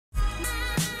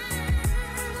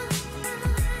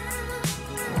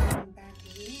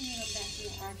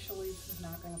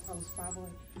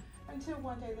until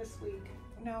one day this week.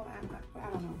 No, I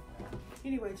don't know.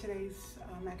 Anyway, today's,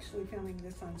 I'm actually filming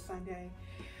this on Sunday.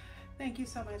 Thank you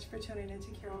so much for tuning into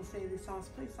Carol's Daily Sauce.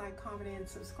 Please like, comment, and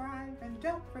subscribe. And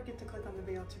don't forget to click on the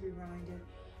bell to be reminded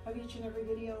of each and every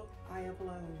video I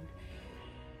upload.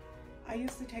 I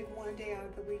used to take one day out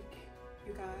of the week,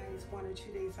 you guys, 1 or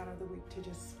 2 days out of the week to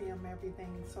just film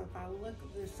everything. So if I look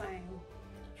the same,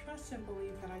 trust and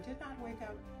believe that I did not wake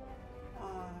up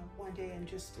one day and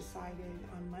just decided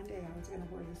on Monday I was going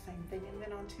to wear the same thing, and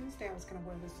then on Tuesday I was going to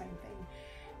wear the same thing,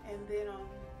 and then on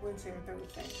Wednesday or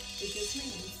Thursday. It just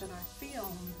means that I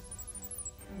filmed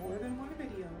more than one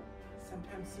video,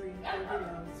 sometimes 3 and 4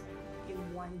 videos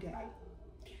in one day.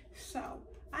 So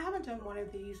I haven't done one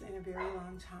of these in a very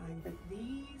long time, but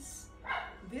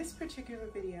this particular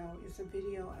video is a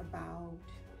video about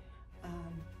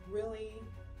really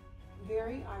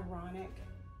very ironic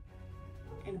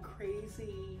and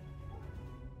crazy,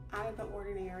 out of the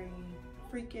ordinary,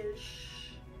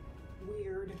 freakish,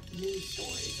 weird news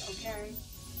stories, okay?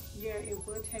 Yeah, it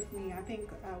would take me, I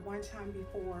think one time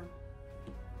before,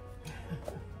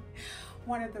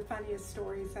 one of the funniest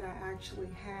stories that I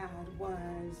actually had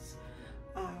was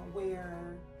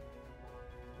where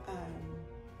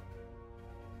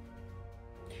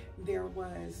there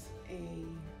was I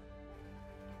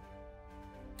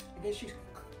guess you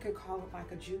could call it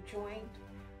like a juke joint,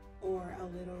 or a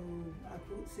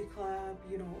bootsy club,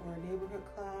 you know, or a neighborhood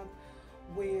club,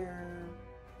 where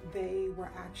they were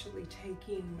actually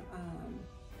taking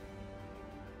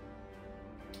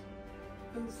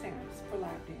food stamps for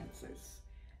lap dances.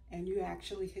 And you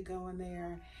actually could go in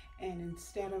there, and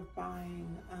instead of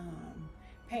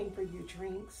paying for your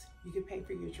drinks, you could pay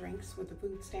for your drinks with a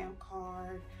food stamp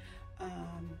card,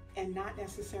 and not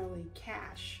necessarily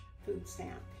cash food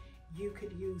stamp. You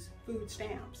could use food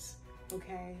stamps,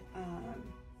 okay?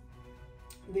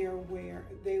 They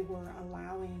were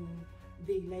allowing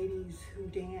the ladies who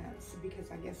dance, because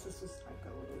I guess this was like a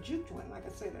little juke joint, like I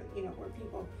said, you know, where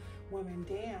women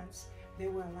dance. They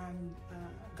were allowing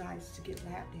guys to get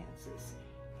lap dances,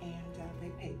 and they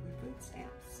paid with food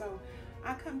stamps. So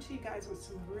I come to you guys with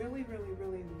some really, really,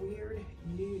 really weird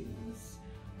news.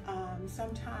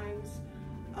 Sometimes,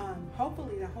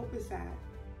 hopefully, the hope is that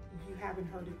you haven't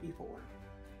heard it before.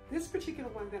 This particular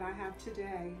one that I have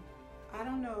today, I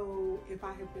don't know if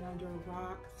I have been under a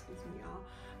rock, excuse me y'all,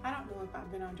 I don't know if I've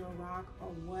been under a rock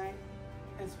or what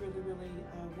has really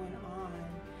went on,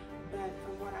 but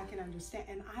from what I can understand,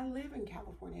 and I live in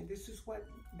California, this is what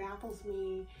baffles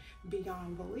me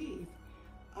beyond belief.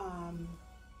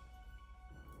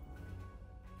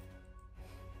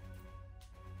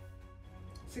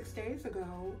 6 days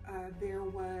ago, there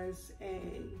was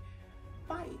a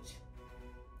fight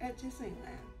at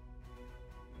Disneyland.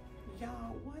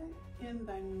 Y'all, what in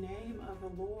the name of the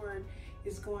Lord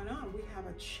is going on? We have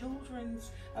a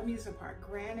children's amusement park.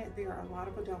 Granted, there are a lot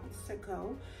of adults that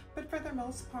go, but for the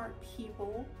most part,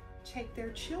 people take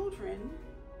their children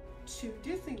to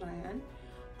Disneyland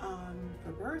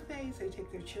for birthdays. They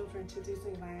take their children to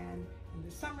Disneyland in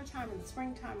the summertime, in the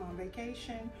springtime, on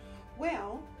vacation.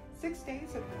 Well, 6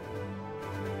 days ago,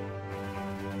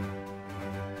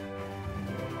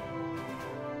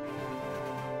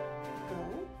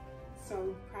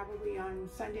 so probably on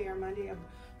Sunday or Monday of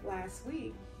last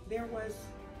week, there was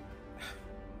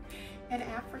an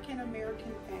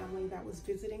African-American family that was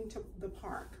visiting to the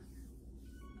park.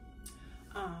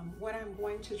 What I'm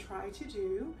going to try to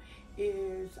do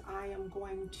is I am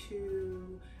going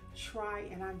to try,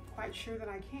 and I'm quite sure that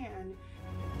I can,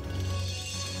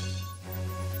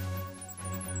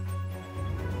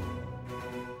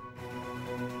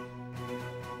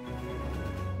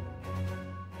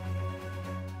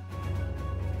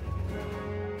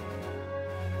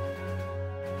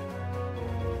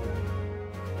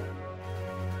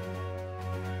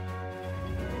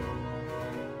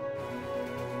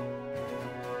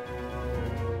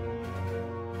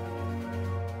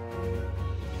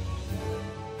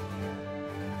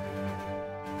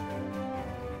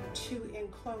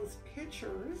 enclose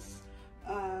pictures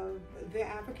of the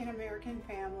African-American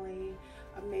family,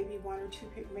 maybe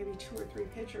two or three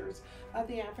pictures of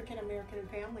the African-American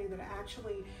family that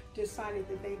actually decided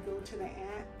that they go to the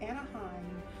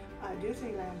Anaheim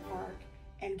Disneyland Park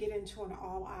and get into an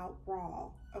all-out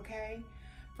brawl, okay?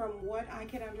 From what I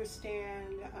can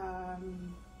understand,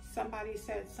 somebody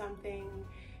said something,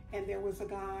 and there was a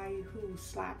guy who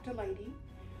slapped a lady,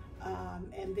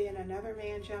 and then another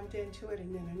man jumped into it,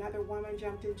 and then another woman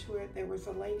jumped into it. There was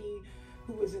a lady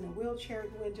who was in a wheelchair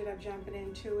who ended up jumping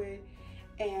into it,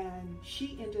 and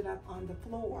she ended up on the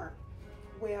floor.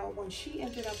 Well, when she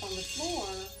ended up on the floor,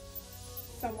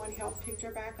 someone helped pick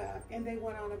her back up, and they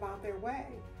went on about their way.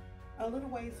 A little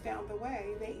ways down the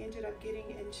way, they ended up getting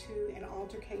into an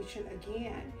altercation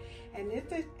again. And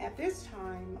at this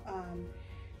time,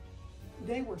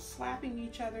 they were slapping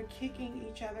each other, kicking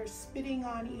each other, spitting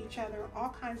on each other.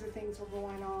 All kinds of things were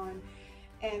going on.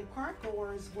 And park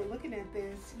goers were looking at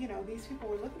this, you know, these people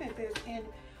were looking at this, and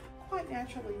quite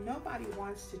naturally, nobody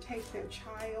wants to take their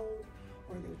child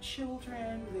or their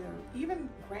children, even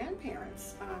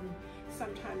grandparents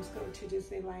sometimes go to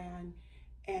Disneyland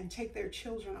and take their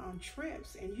children on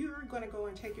trips, and you're going to go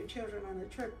and take your children on a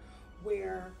trip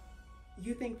where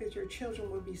you think that your children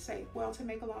will be safe. Well, to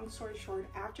make a long story short,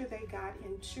 after they got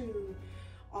into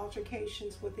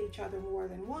altercations with each other more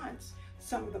than once,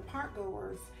 some of the park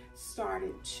goers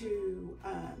started to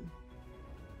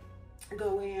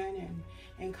go in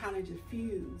and kind of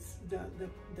diffuse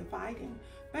the fighting.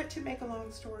 But to make a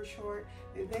long story short,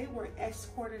 they were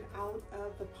escorted out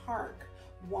of the park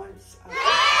once.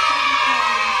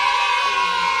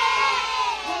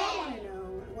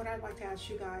 What I'd like to ask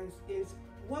you guys is,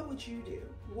 what would you do?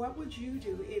 What would you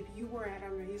do if you were at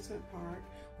an amusement park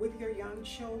with your young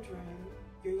children,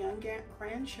 your young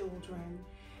grandchildren,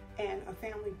 and a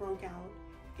family broke out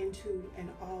into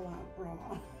an all-out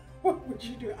brawl? What would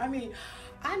you do? I mean,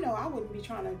 I know I wouldn't be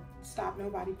trying to stop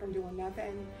nobody from doing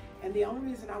nothing. And the only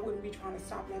reason I wouldn't be trying to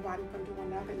stop nobody from doing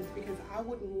nothing is because I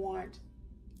wouldn't want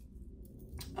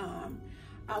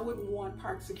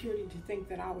park security to think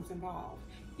that I was involved.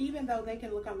 Even though they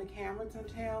can look on the cameras and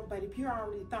tell, but if you're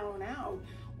already thrown out,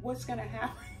 what's gonna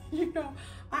happen? You know,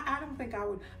 I don't think I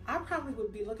would. I probably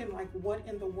would be looking like, what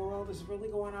in the world is really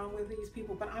going on with these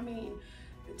people? But I mean,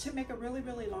 to make a really,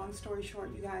 really long story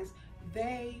short, you guys,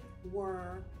 they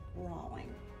were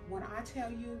brawling. When I tell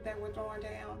you they were throwing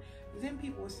down, then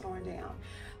people was throwing down.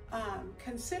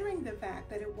 Considering the fact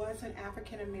that it was an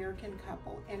African-American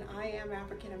couple, and I am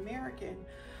African-American,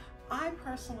 I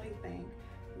personally think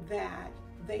that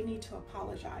they need to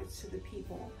apologize to the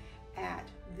people at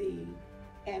the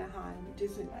Anaheim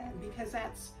Disneyland, because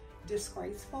that's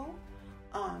disgraceful,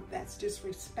 that's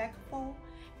disrespectful,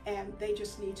 and they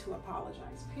just need to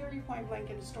apologize. Period, point blank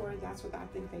in the story. That's what I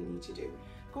think they need to do.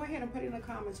 Go ahead and put in the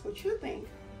comments what you think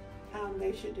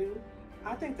they should do.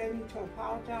 I think they need to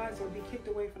apologize or be kicked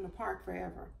away from the park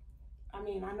forever. I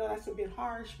mean, I know that's a bit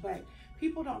harsh, but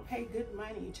people don't pay good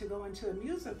money to go into an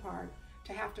amusement park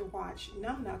to have to watch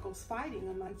numbknuckles fighting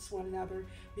amongst one another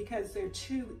because they're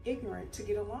too ignorant to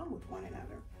get along with one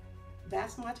another.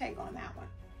 That's my take on that one.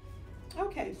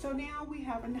 Okay, so now we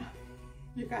have another,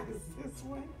 you guys,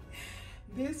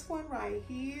 this one right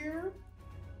here,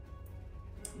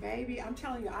 baby, I'm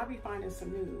telling you, I'll be finding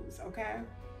some news, okay?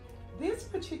 This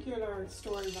particular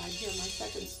story right here, my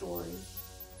second story,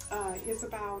 is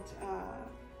about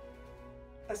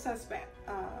a suspect.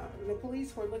 The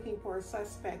police were looking for a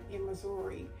suspect in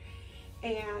Missouri,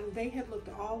 and they had looked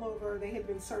all over. They had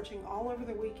been searching all over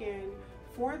the weekend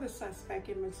for the suspect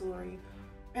in Missouri.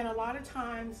 And a lot of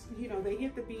times, you know, they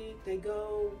hit the beat, they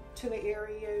go to the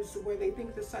areas where they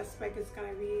think the suspect is going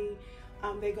to be.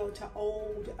 They go to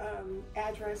old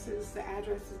addresses,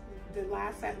 the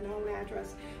last known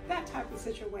address, that type of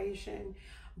situation.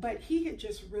 But he had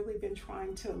just really been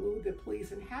trying to elude the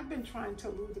police, and had been trying to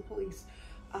elude the police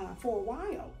for a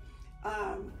while.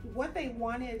 What they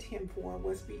wanted him for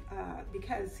was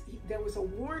because there was a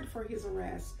warrant for his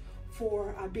arrest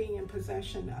for being in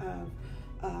possession of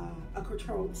a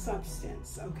controlled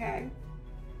substance, okay?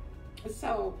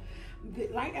 So,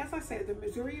 like as I said, the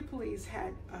Missouri police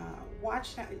had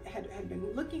had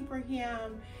been looking for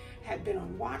him, had been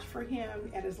on watch for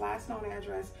him at his last known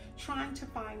address, trying to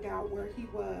find out where he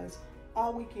was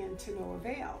all weekend to no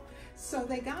avail. So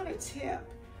they got a tip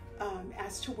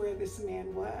as to where this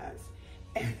man was.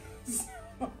 And so,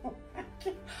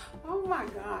 oh my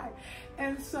God.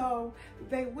 And so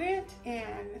they went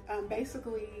and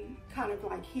basically kind of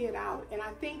like hid out. And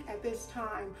I think at this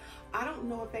time, I don't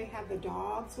know if they had the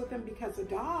dogs with them, because the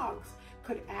dogs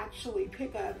could actually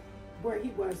pick up where he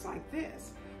was like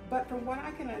this. But from what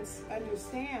I can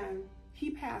understand,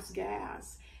 he passed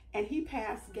gas. And he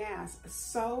passed gas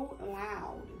so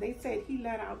loud. They said he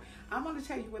let out, I'm going to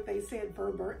tell you what they said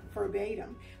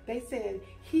verbatim. They said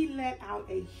he let out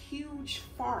a huge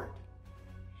fart.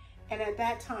 And at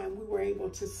that time, we were able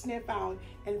to sniff out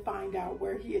and find out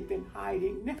where he had been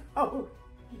hiding. No.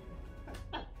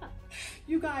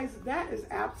 You guys, that is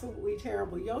absolutely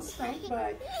terrible. Your stank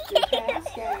butt just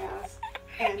passed gas.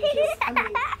 And just, I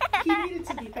mean, he needed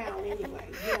to be found anyway,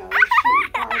 you know,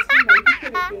 shoot. far as we know, he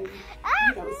could have been,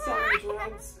 selling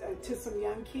drugs to some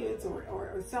young kids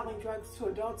or selling drugs to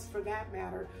adults for that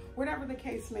matter. Whatever the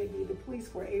case may be, the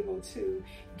police were able to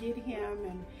get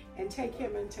him and take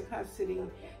him into custody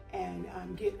and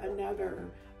get another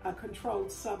controlled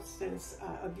substance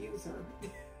abuser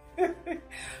and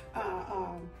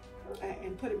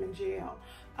put him in jail.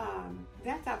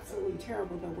 That's absolutely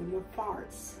terrible though, when your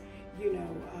farts,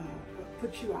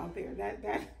 put you out there.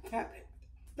 That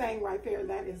thing right there,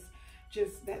 that is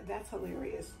just, that's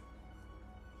hilarious.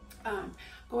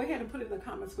 Go ahead and put in the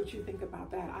comments what you think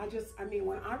about that. I mean,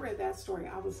 when I read that story,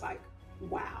 I was like,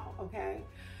 wow, okay.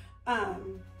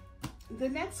 The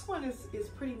next one is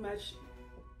pretty much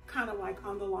kind of like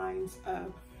on the lines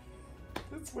of,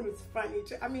 this one is funny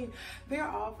too. I mean, they're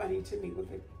all funny to me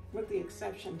with the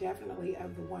exception definitely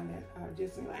of the one at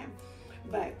Disneyland.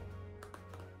 But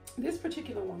this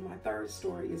particular one, my third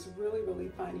story, is really, really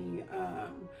funny.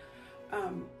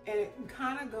 And it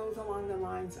kind of goes along the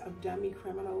lines of dummy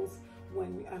criminals,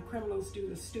 when criminals do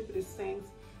the stupidest things.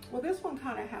 Well, this one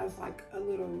kind of has like a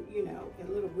little,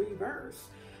 a little reverse.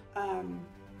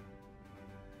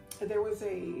 There was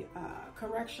a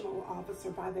correctional officer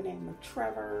by the name of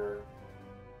Trevor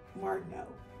Martineau,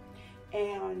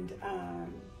 and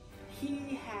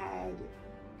he had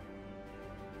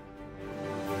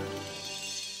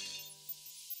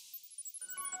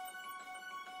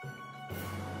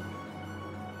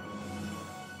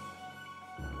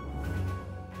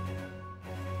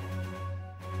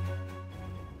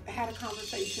a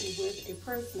conversation with a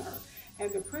prisoner,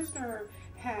 and the prisoner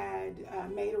had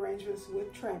made arrangements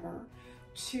with Trevor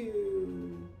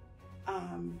to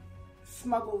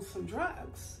smuggle some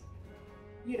drugs,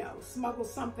 smuggle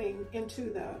something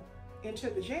into the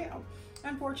jail.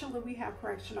 Unfortunately, we have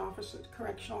correctional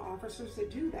officers that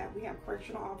do that. We have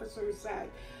correctional officers that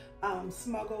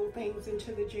smuggle things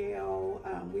into the jail.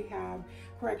 We have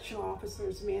correctional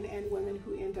officers, men and women,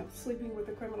 who end up sleeping with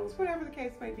the criminals. Whatever the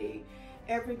case may be,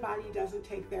 everybody doesn't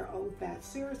take their oath that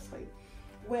seriously.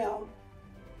 Well,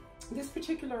 this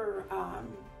particular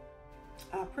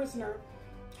prisoner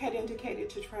had indicated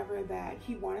to Trevor that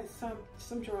he wanted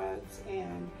some drugs,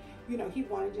 and he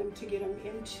wanted him to get him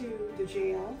into the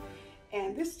jail.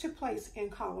 And this took place in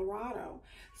Colorado.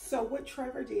 So what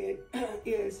Trevor did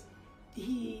is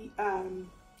he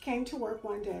came to work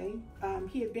one day.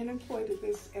 He had been employed at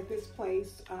this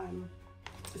place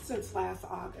since last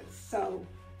August. So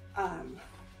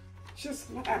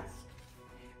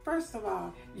first of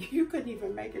all, you couldn't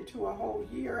even make it to a whole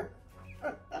year.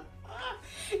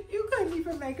 You couldn't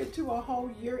even make it to a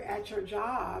whole year at your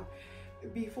job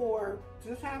before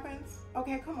this happens.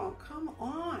 Okay, come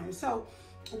on. So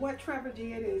what Trevor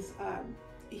did is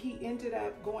he ended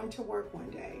up going to work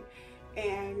one day,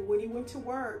 and when he went to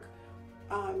work,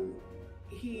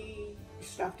 he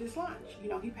stuffed his lunch.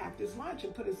 He packed his lunch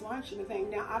and put his lunch in the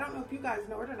thing. Now, I don't know if you guys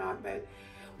know it or not, but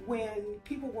when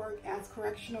people work as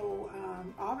correctional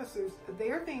officers,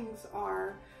 their things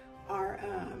are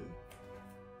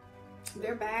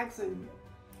their bags and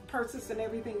purses and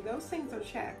everything, those things are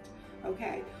checked,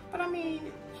 okay? But I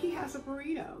mean, he has a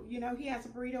burrito, he has a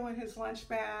burrito in his lunch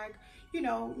bag.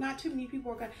 Not too many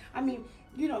people are gonna, I mean,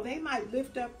 they might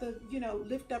lift up the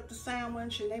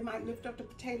sandwich, and they might lift up the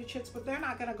potato chips, but they're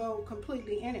not gonna go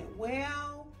completely in it.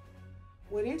 Well,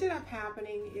 what ended up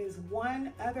happening is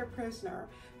one other prisoner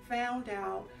found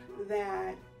out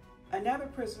that another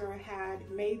prisoner had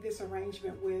made this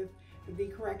arrangement with the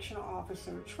correctional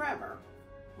officer, Trevor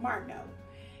Martineau,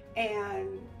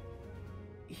 and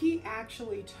he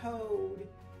actually told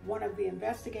one of the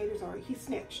investigators, or he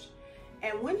snitched.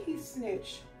 And when he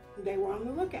snitched, they were on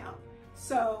the lookout.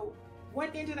 So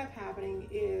what ended up happening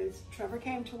is Trevor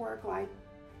came to work like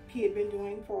he had been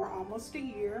doing for almost a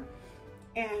year.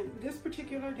 And this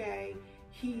particular day,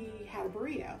 he had a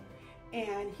burrito.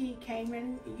 And he came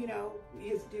in,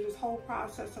 did his whole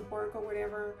process of work or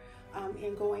whatever,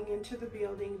 in going into the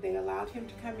building. They allowed him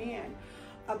to come in.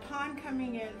 Upon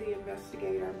coming in, the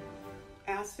investigator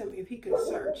asked him if he could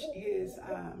search his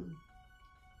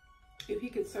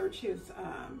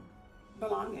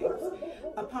belongings.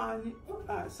 Upon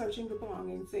searching the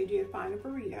belongings, they did find a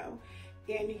burrito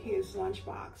in his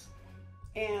lunchbox.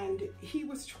 And he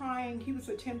was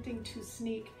attempting to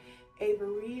sneak a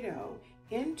burrito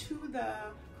into the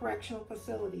correctional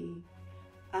facility.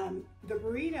 The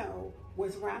burrito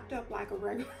was wrapped up like a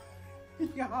regular,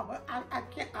 y'all, I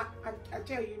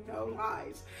tell you no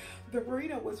lies. The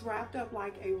burrito was wrapped up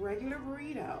like a regular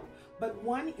burrito, but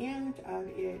one end of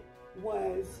it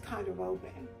was kind of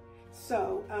open.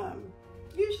 So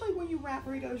usually when you wrap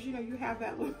burritos, you have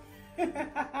that little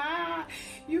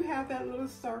You have that little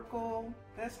circle.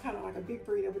 That's kind of like a big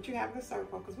burrito, but you have the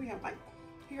circle because we have, like,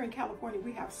 here in California,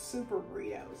 we have super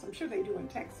burritos. I'm sure they do in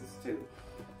Texas too,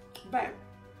 but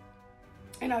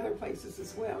in other places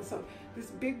as well. So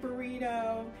this big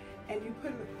burrito, and you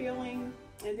put the filling,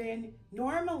 and then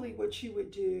normally what you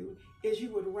would do is you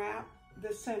would wrap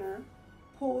the center,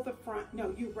 pull the front,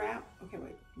 no, you wrap, okay,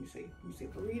 wait, let me see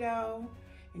burrito,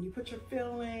 and you put your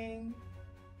filling.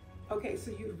 Okay,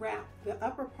 so you wrap the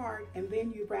upper part, and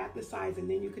then you wrap the sides, and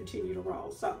then you continue to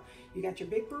roll. So you got your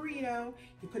big burrito,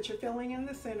 you put your filling in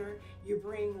the center, you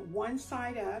bring one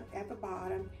side up at the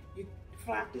bottom, you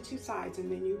flap the two sides,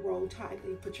 and then you roll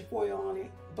tightly, put your foil on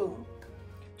it, boom.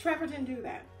 Trevor didn't do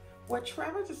that. What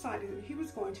Trevor decided that he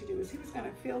was going to do is he was going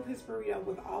to fill his burrito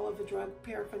with all of the drug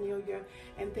paraphernalia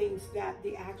and things that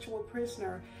the actual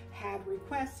prisoner had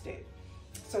requested.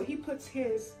 So he puts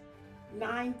his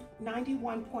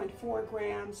 91.4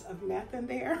 grams of meth in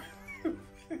there.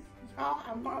 Y'all,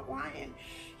 I'm not lying.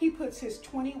 He puts his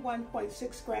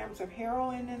 21.6 grams of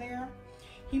heroin in there.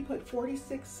 He put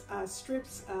 46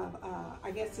 strips of,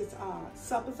 I guess it's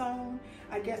Subazone.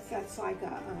 I guess that's like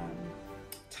a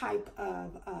type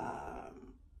of,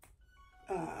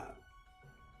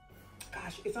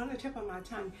 gosh, it's on the tip of my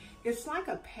tongue. It's like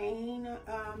a pain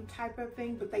type of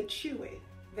thing, but they chew it.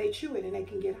 They chew it and they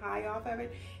can get high off of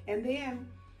it. And then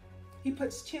he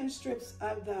puts 10 strips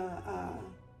of the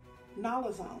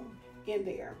Nalazone in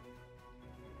there.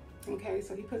 Okay,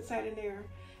 so he puts that in there.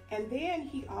 And then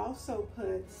he also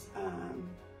puts,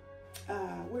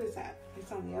 what is that?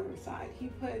 It's on the other side. He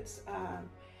puts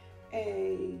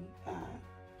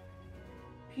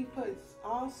he puts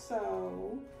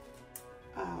also,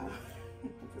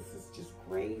 this is just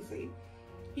crazy.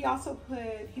 He also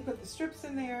put the strips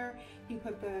in there, he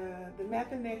put the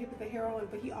meth in there, he put the heroin,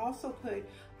 but he also put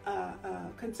a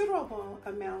considerable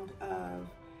amount of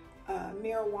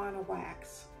marijuana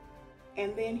wax.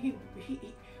 And then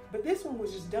but this one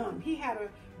was just dumb. He had a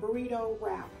burrito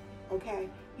wrap, okay?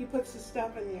 He puts the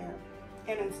stuff in there,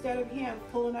 and instead of him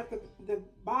pulling up the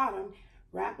bottom,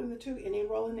 wrapping the two, and then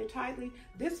rolling it tightly,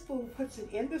 this fool puts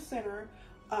it in the center,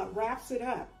 wraps it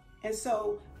up. And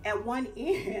so at one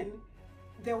end,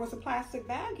 there was a plastic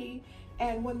baggie,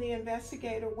 and when the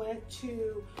investigator went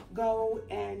to go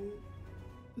and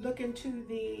look into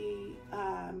the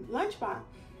lunchbox,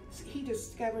 he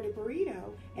discovered a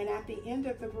burrito, and at the end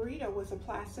of the burrito was a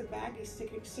plastic baggie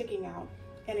sticking out,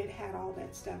 and it had all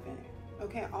that stuff in it.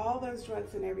 Okay, all those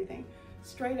drugs and everything.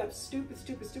 Straight up stupid,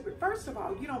 stupid, stupid. First of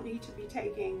all, you don't need to be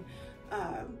taking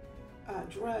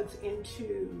drugs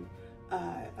into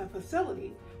a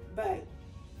facility, but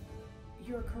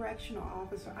you're a correctional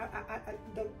officer.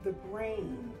 The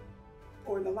brain,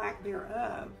 or the lack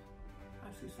thereof,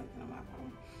 I see something on my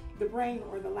phone. The brain,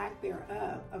 or the lack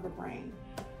thereof of a brain.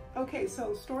 Okay,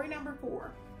 so story number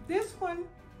 4. This one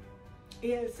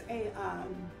is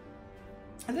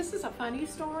and this is a funny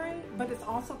story, but it's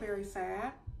also very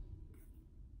sad.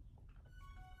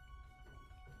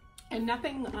 And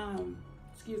nothing,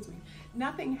 excuse me,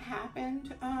 nothing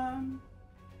happened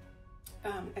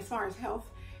as far as health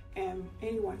and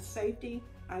anyone's safety.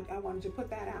 I wanted to put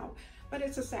that out, but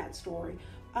it's a sad story.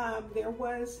 There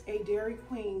was a Dairy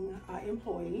Queen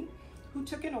employee who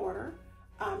took an order.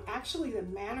 Actually, the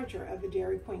manager of the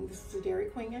Dairy Queen, this is a Dairy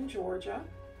Queen in Georgia.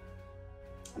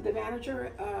 The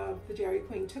manager of the Dairy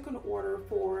Queen took an order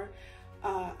for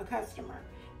a customer,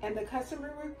 and the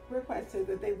customer requested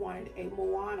that they wanted a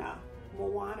Moana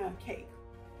cake.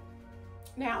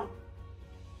 Now,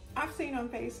 I've seen on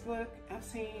Facebook,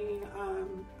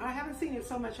 I haven't seen it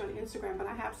so much on Instagram, but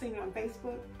I have seen it on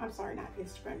Facebook. I'm sorry, not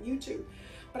Instagram, YouTube.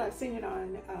 But I've seen it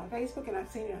on Facebook, and I've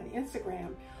seen it on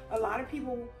Instagram. A lot of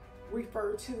people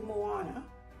refer to Moana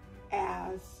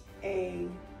as a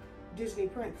Disney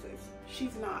princess.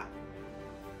 She's not.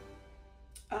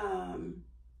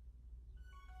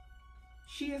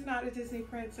 She is not a Disney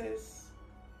princess.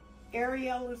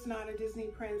 Ariel is not a Disney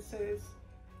princess.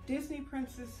 Disney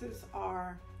princesses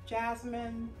are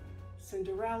Jasmine,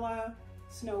 Cinderella,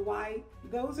 Snow White.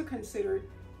 Those are considered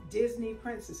Disney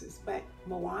princesses, but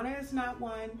Moana is not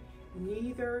one.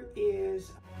 Neither is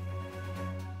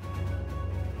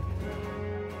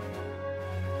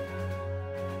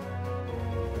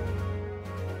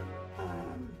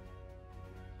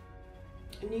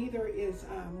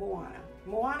Moana.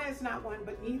 Moana is not one,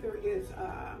 but neither is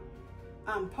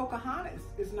Pocahontas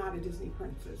is not a Disney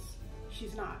princess.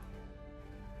 She's not.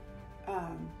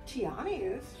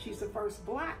 Tiana is. She's the first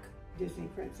Black Disney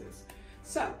princess.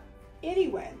 So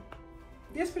anyway,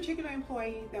 this particular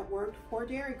employee that worked for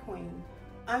Dairy Queen,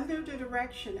 under the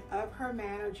direction of her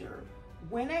manager,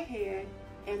 went ahead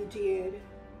and did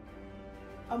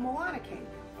a Moana cake,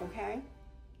 okay?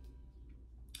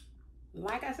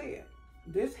 Like I said,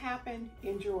 this happened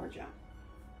in Georgia.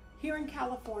 Here in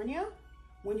California,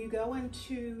 when you go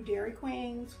into Dairy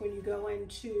Queen's, when you go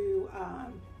into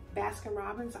Baskin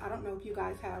Robbins, I don't know if you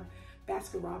guys have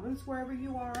Baskin Robbins wherever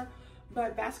you are,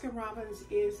 but Baskin Robbins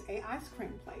is a ice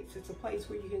cream place. It's a place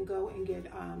where you can go and get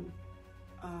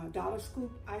Dollar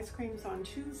Scoop ice creams on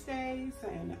Tuesdays,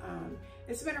 and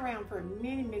it's been around for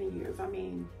many, many years. I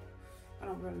mean, I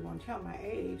don't really want to tell my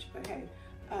age, but hey,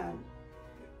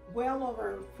 well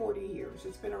over 40 years.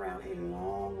 It's been around a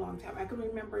long, long time. I can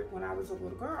remember it when I was a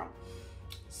little girl.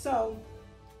 So,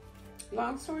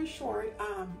 long story short,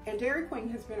 and Dairy Queen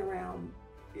has been around,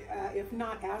 if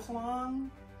not as long,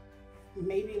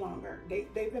 maybe longer.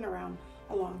 They've been around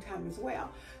a long time as well.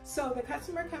 So the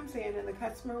customer comes in and the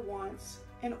customer wants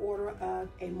an order of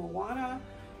a Moana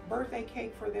birthday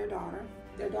cake for their daughter.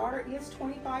 Their daughter is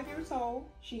 25 years old.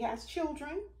 She has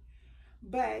children,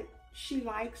 but she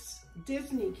likes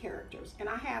Disney characters. And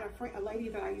I had a lady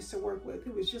that I used to work with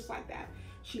who was just like that.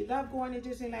 She loved going to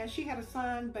Disneyland. She had a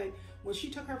son, but when she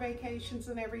took her vacations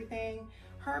and everything,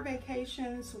 her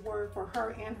vacations were for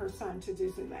her and her son to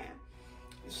Disneyland.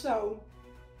 So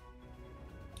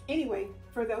anyway,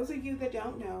 for those of you that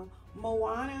don't know,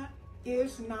 Moana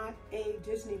is not a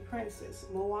Disney princess.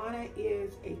 Moana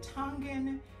is a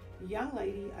Tongan young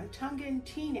lady, a Tongan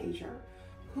teenager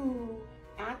who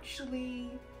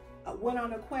actually went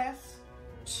on a quest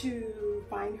to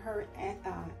find her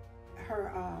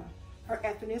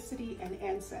ethnicity and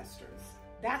ancestors.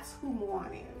 That's who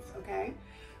Moana is, okay?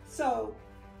 So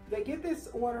they get this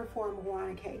order for a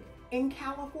Moana cake. In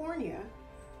California,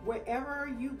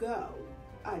 wherever you go,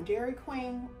 Dairy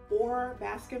Queen or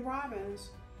Baskin Robbins,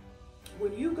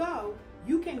 when you go,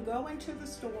 you can go into the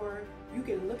store, you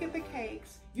can look at the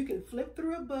cakes, you can flip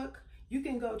through a book, you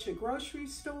can go to grocery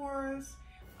stores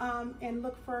and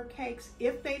look for cakes.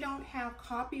 If they don't have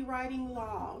copywriting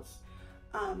laws,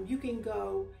 you can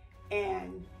go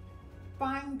and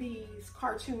find these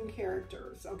cartoon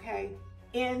characters, okay?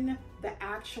 In the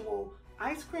actual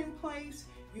ice cream place,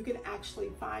 you can actually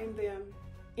find them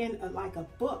in like a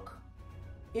book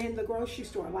in the grocery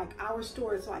store. Like our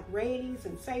stores like Ray's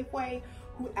and Safeway,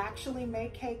 who actually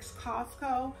make cakes,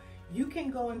 Costco, you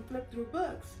can go and flip through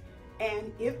books.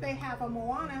 And if they have a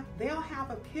Moana, they'll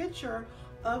have a picture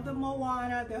of the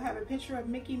Moana, they'll have a picture of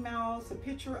Mickey Mouse, a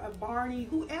picture of Barney,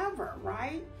 whoever,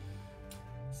 right?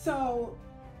 So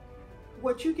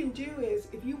what you can do is,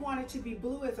 if you want it to be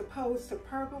blue as opposed to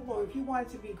purple, or if you want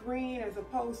it to be green as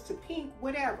opposed to pink,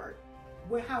 whatever,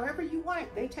 however you want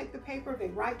it, they take the paper, they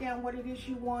write down what it is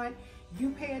you want, you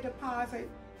pay a deposit.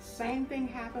 Same thing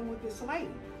happened with this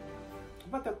lady.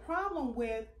 But the problem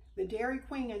with the Dairy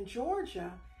Queen in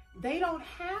Georgia, they don't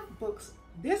have books.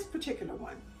 This particular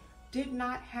one did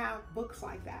not have books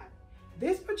like that.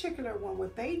 This particular one,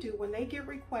 what they do when they get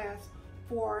requests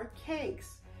for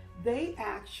cakes, they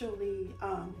actually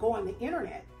go on the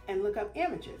internet and look up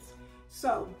images.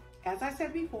 So, as I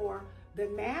said before, the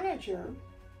manager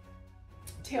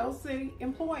tells the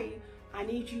employee, I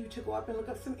need you to go up and look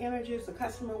up some images the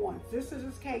customer wants. This is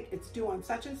his cake, it's due on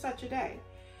such and such a day.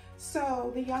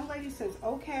 So the young lady says,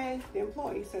 okay, the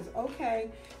employee says,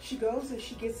 okay. She goes and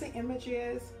she gets the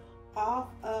images off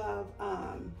of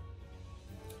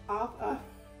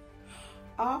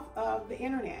the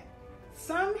internet.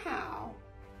 Somehow,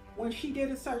 when she did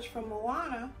a search for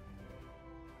Moana,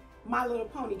 My Little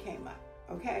Pony came up,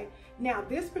 okay? Now,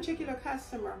 this particular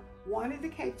customer wanted the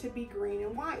cake to be green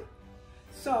and white.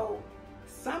 So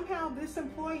somehow this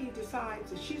employee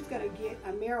decides that she's gonna get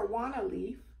a marijuana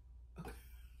leaf.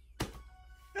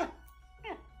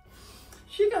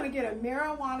 She's gonna get a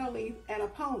marijuana leaf and a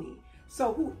pony.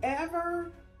 So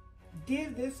whoever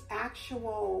did this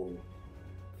actual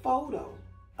photo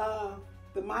of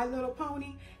the My Little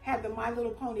Pony had the My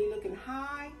Little Pony looking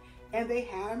high, and they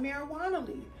had a marijuana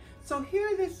leaf. So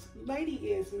here this lady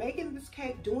is making this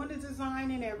cake, doing the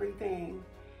design and everything,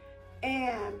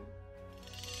 and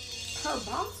her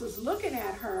boss is looking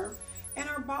at her, and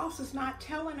her boss is not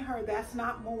telling her that's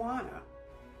not Moana.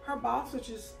 Her boss was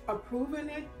just approving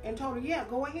it and told her, yeah,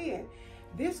 go ahead.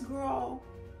 This girl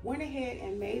went ahead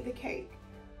and made the cake.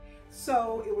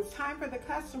 So it was time for the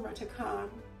customer to come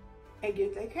and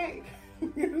get their cake.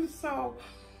 So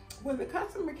when the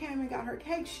customer came and got her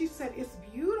cake, she said, it's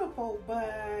beautiful,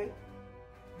 but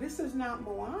this is not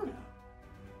Moana.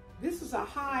 This is a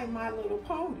high My Little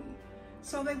Pony.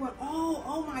 So they went,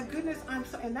 oh my goodness, I'm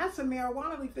so, and that's a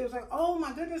marijuana leaf. They was like, oh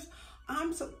my goodness,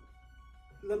 I'm so,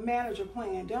 the manager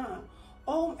playing dumb.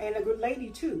 Oh, and a good lady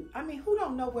too. I mean, who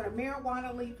don't know what a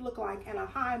marijuana leaf look like and a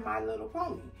high My Little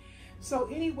Pony? So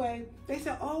anyway, they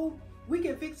said, oh, we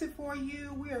can fix it for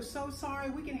you. We are so sorry.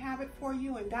 We can have it for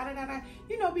you, and da-da-da-da.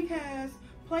 You know, because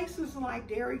places like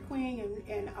Dairy Queen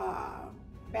and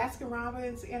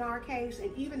Baskin-Robbins in our case,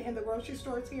 and even in the grocery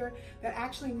stores here that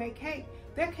actually make cake,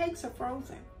 their cakes are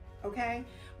frozen, okay?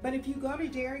 But if you go to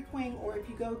Dairy Queen, or if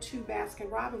you go to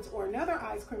Baskin-Robbins or another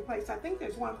ice cream place, I think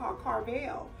there's one called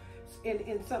Carvel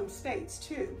in some states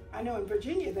too. I know in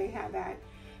Virginia they have that.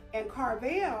 And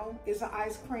Carvel is an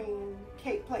ice cream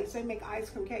cake place. They make ice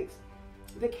cream cakes.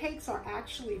 The cakes are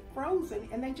actually frozen,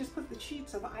 and they just put the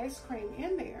sheets of ice cream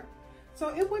in there. So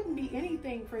it wouldn't be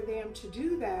anything for them to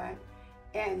do that.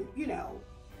 And, you know,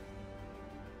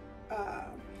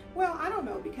 well, I don't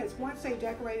know, because once they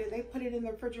decorate it, they put it in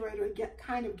the refrigerator, it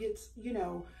kind of gets, you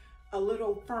know, a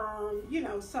little firm, you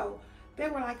know. So they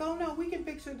were like, oh no, we can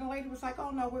fix it. And the lady was like,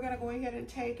 oh no, we're going to go ahead and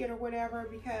take it or whatever,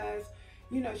 because,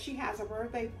 you know, she has a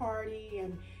birthday party,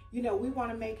 and, you know, we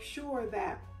want to make sure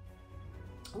that,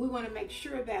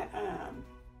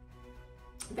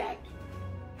 that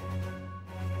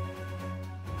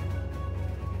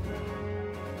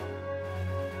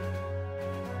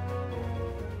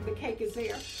the cake is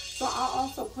there. So I'll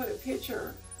also put a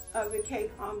picture of the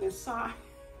cake on this side.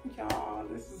 Y'all,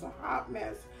 this is a hot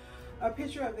mess. A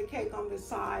picture of the cake on the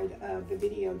side of the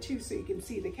video too, so you can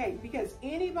see the cake. Because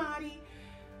anybody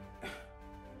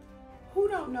who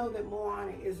don't know that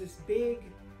Moana is this big,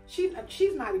 she's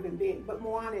not even big, but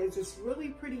Moana is this really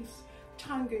pretty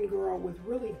Tongan girl with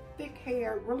really thick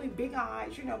hair, really big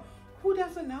eyes, you know, who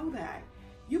doesn't know that?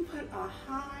 You put a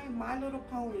high My Little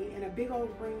Pony in a big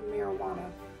old green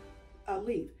marijuana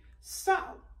leaf. So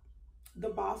the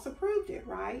boss approved it,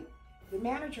 right? The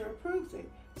manager approves it.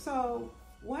 So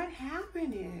what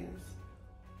happened is,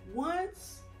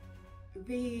 once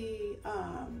the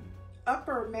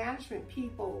upper management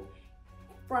people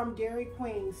from Dairy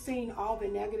Queen seen all the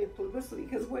negative publicity,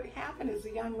 because what happened is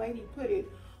the young lady put it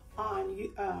on,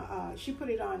 she put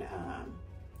it on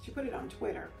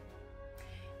Twitter,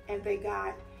 and they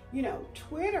got, you know,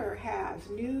 Twitter has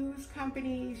news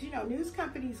companies, you know, news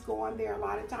companies go on there a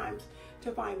lot of times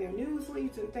to find their news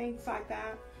leads and things like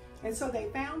that. And so they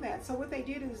found that. So what they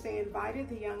did is they invited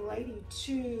the young lady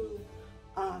to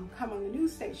come on the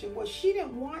news station. Well, she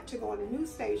didn't want to go on the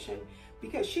news station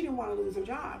because she didn't want to lose her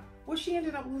job. Well, she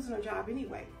ended up losing her job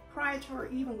anyway. Prior to her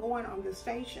even going on the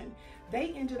station,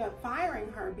 they ended up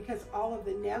firing her because all of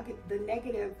the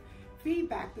negative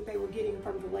feedback that they were getting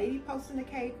from the lady posting the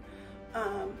cake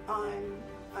on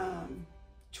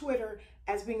Twitter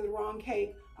as being the wrong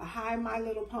cake, a high My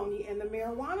Little Pony, and the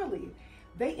marijuana leaf.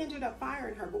 They ended up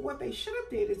firing her. But what they should have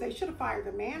did is they should have fired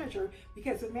the manager,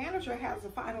 because the manager has the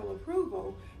final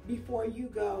approval before you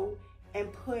go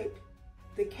and put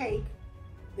the cake,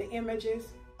 the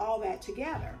images, all that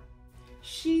together.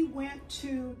 She went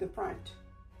to the front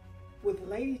with the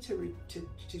lady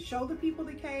to show the people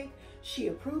the cake. She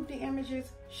approved the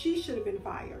images. She should have been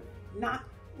fired.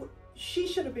 She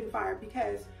should have been fired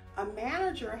because a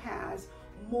manager has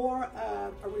more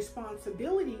of a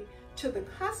responsibility to the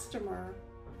customer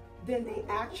than the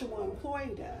actual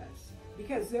employee does,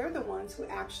 because they're the ones who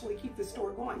actually keep the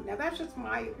store going. Now, that's just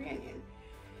my opinion.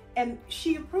 And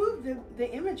she approved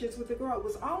the images with the girl. It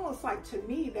was almost like, to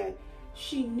me, that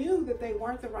she knew that they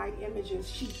weren't the right images.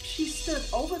 She stood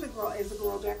over the girl as the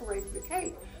girl decorated the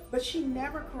cake, but she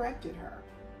never corrected her.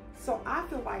 So I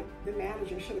feel like the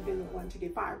manager should have been the one to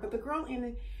get fired. But the girl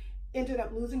ended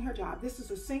up losing her job. This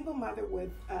is a single mother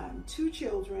with 2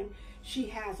 children. She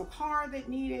has a car that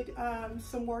needed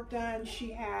some work done.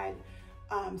 She had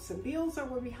some bills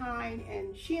that were behind,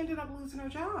 and she ended up losing her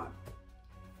job.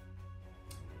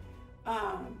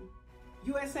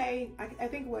 USA, I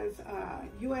think it was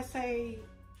USA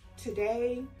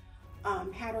Today,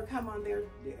 had her come on their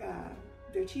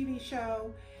TV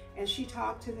show, and she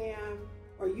talked to them,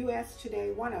 or US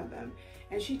Today, one of them,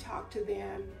 and she talked to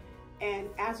them, and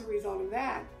as a result of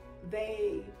that,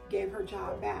 they gave her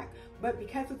job back. But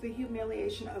because of the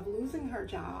humiliation of losing her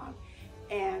job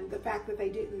and the fact that they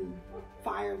didn't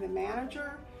fire the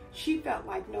manager, she felt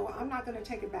like, no, I'm not going to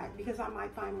take it back, because I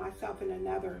might find myself in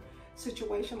another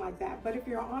situation like that. But if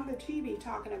you're on the TV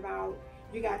talking about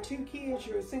you got 2 kids,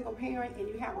 you're a single parent, and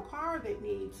you have a car that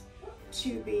needs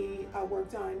to be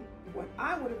worked on, what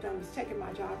I would have done was taken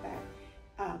my job back,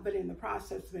 but in the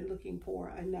process been looking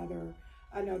for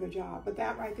another job. But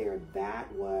that right there,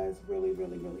 that was really,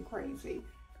 really, really crazy.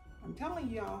 I'm telling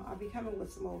y'all, I'll be coming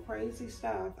with some more crazy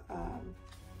stuff.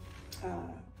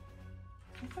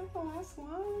 Is that the last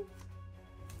one?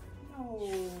 No.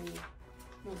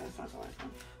 No, that's not the last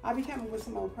one. I'll be coming with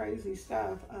some more crazy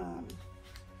stuff.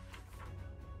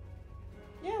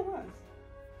 Yeah, it was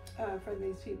for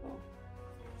these people.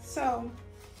 So,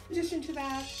 in addition to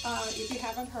that, if you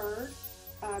haven't heard,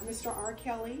 Mr.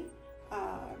 RKelly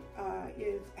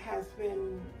has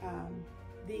been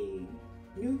the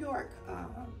New York,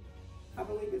 I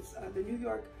believe it's the New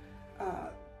York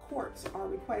courts are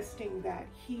requesting that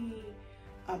he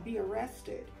be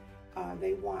arrested.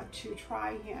 They want to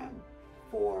try him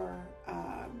for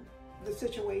the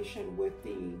situation with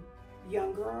the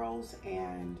young girls,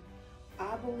 and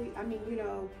I mean, you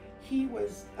know, he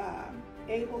was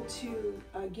able to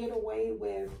get away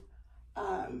with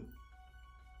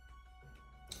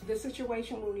the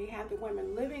situation when he had the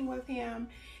women living with him.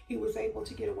 He was able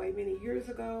to get away many years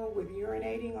ago with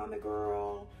urinating on the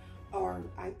girl, or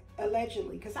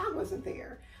allegedly, because I wasn't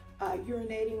there,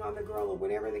 urinating on the girl or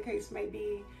whatever the case may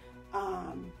be.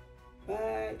 And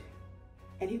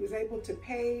he was able to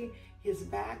pay his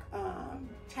back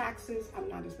taxes. I'm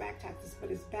not his back taxes, but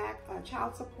his back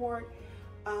child support.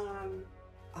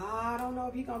 I don't know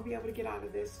if he's gonna be able to get out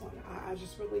of this one. I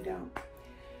just really don't.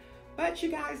 But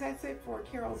you guys, that's it for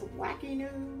Carol's wacky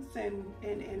news and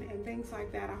things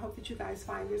like that. I hope that you guys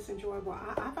find this enjoyable.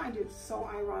 I find it so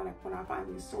ironic when I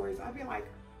find these stories. I'd be like,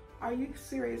 are you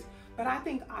serious? But I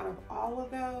think out of all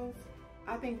of those,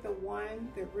 I think the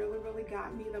one that really, really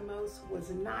got me the most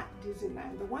was not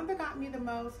Disneyland. The one that got me the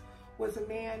most was a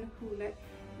man who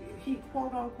he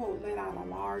quote unquote let out a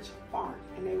large fart,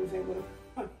 and they was able to,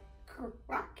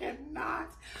 I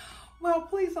cannot. Well,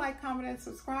 please like, comment, and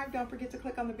subscribe. Don't forget to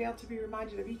click on the bell to be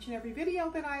reminded of each and every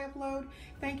video that I upload.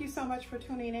 Thank you so much for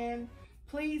tuning in.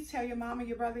 Please tell your mama,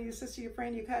 your brother, your sister, your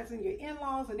friend, your cousin, your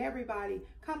in-laws, and everybody,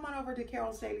 come on over to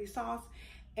Carol's Daily Sauce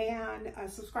and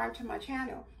subscribe to my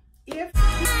channel. If